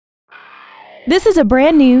This is a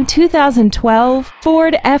brand new 2012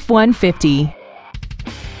 Ford F-150.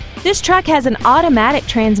 This truck has an automatic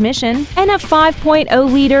transmission and a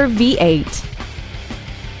 5.0-liter V8.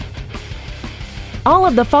 All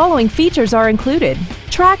of the following features are included: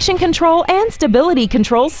 traction control and stability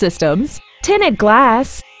control systems, tinted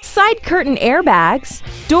glass, side curtain airbags,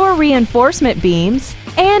 door reinforcement beams,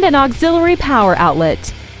 and an auxiliary power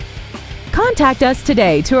outlet. Contact us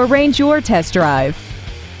today to arrange your test drive.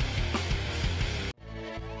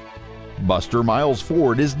 Buster Miles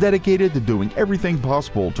Ford is dedicated to doing everything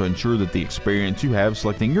possible to ensure that the experience you have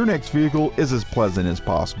selecting your next vehicle is as pleasant as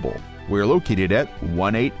possible. We're located at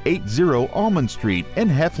 1880 Almon Street in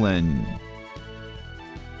Heflin.